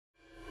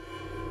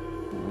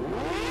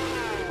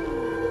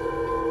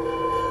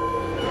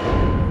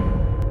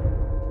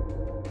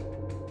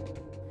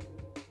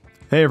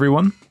Hey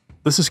everyone,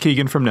 this is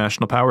Keegan from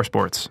National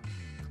Powersports.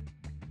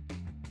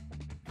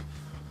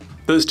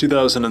 This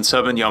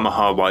 2007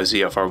 Yamaha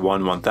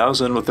YZFR1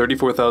 1000 with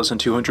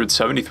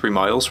 34,273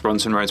 miles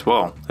runs and rides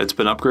well. It's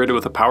been upgraded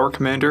with a power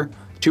commander,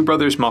 two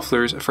brothers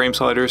mufflers, frame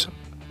sliders,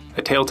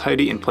 a tail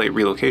tidy and plate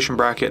relocation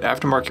bracket,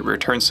 aftermarket rear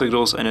turn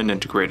signals, and an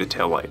integrated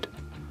taillight.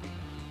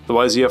 The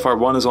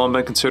YZFR1 has long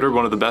been considered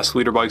one of the best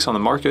leader bikes on the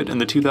market,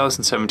 and the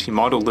 2017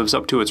 model lives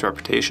up to its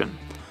reputation.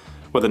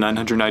 With a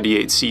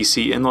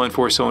 998cc inline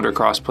 4-cylinder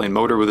cross-plane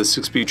motor with a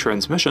 6-speed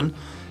transmission,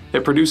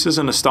 it produces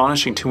an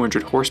astonishing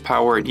 200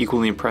 horsepower and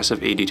equally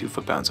impressive 82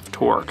 foot-pounds of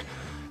torque.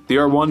 The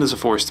R1 is a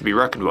force to be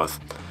reckoned with.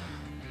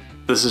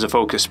 This is a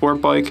focused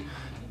sport bike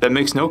that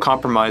makes no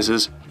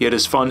compromises, yet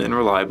is fun and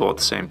reliable at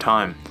the same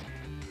time.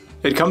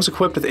 It comes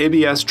equipped with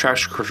ABS,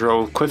 traction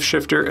control, quick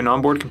shifter, an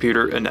onboard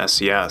computer, and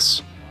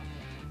SCS.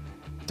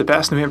 To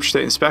pass New Hampshire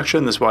State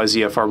inspection, this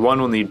YZFR1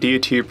 will need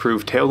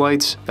DOT-approved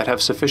taillights that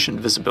have sufficient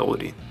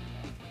visibility.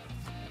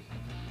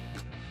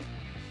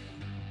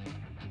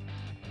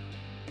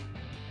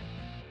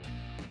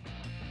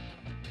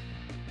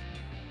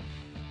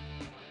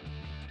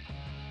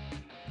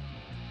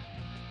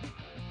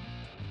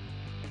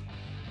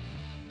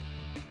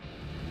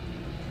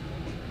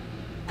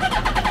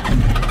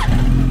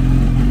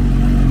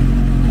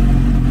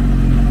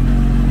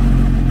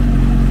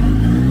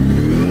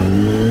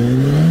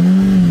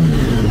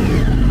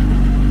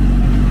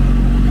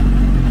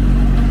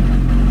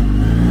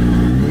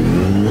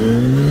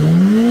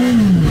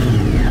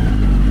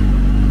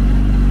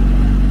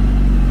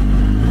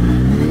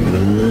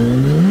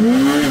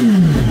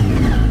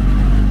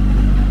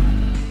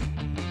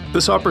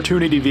 This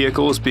opportunity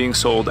vehicle is being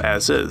sold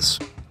as is.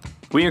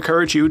 We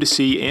encourage you to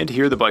see and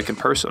hear the bike in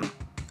person.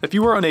 If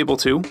you are unable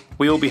to,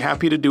 we will be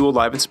happy to do a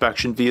live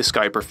inspection via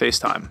Skype or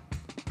FaceTime.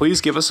 Please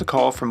give us a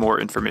call for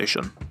more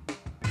information.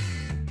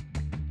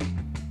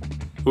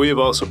 We have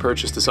also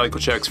purchased the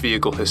CycleCheck's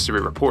Vehicle History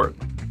Report.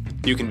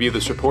 You can view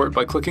this report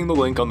by clicking the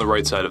link on the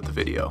right side of the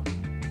video.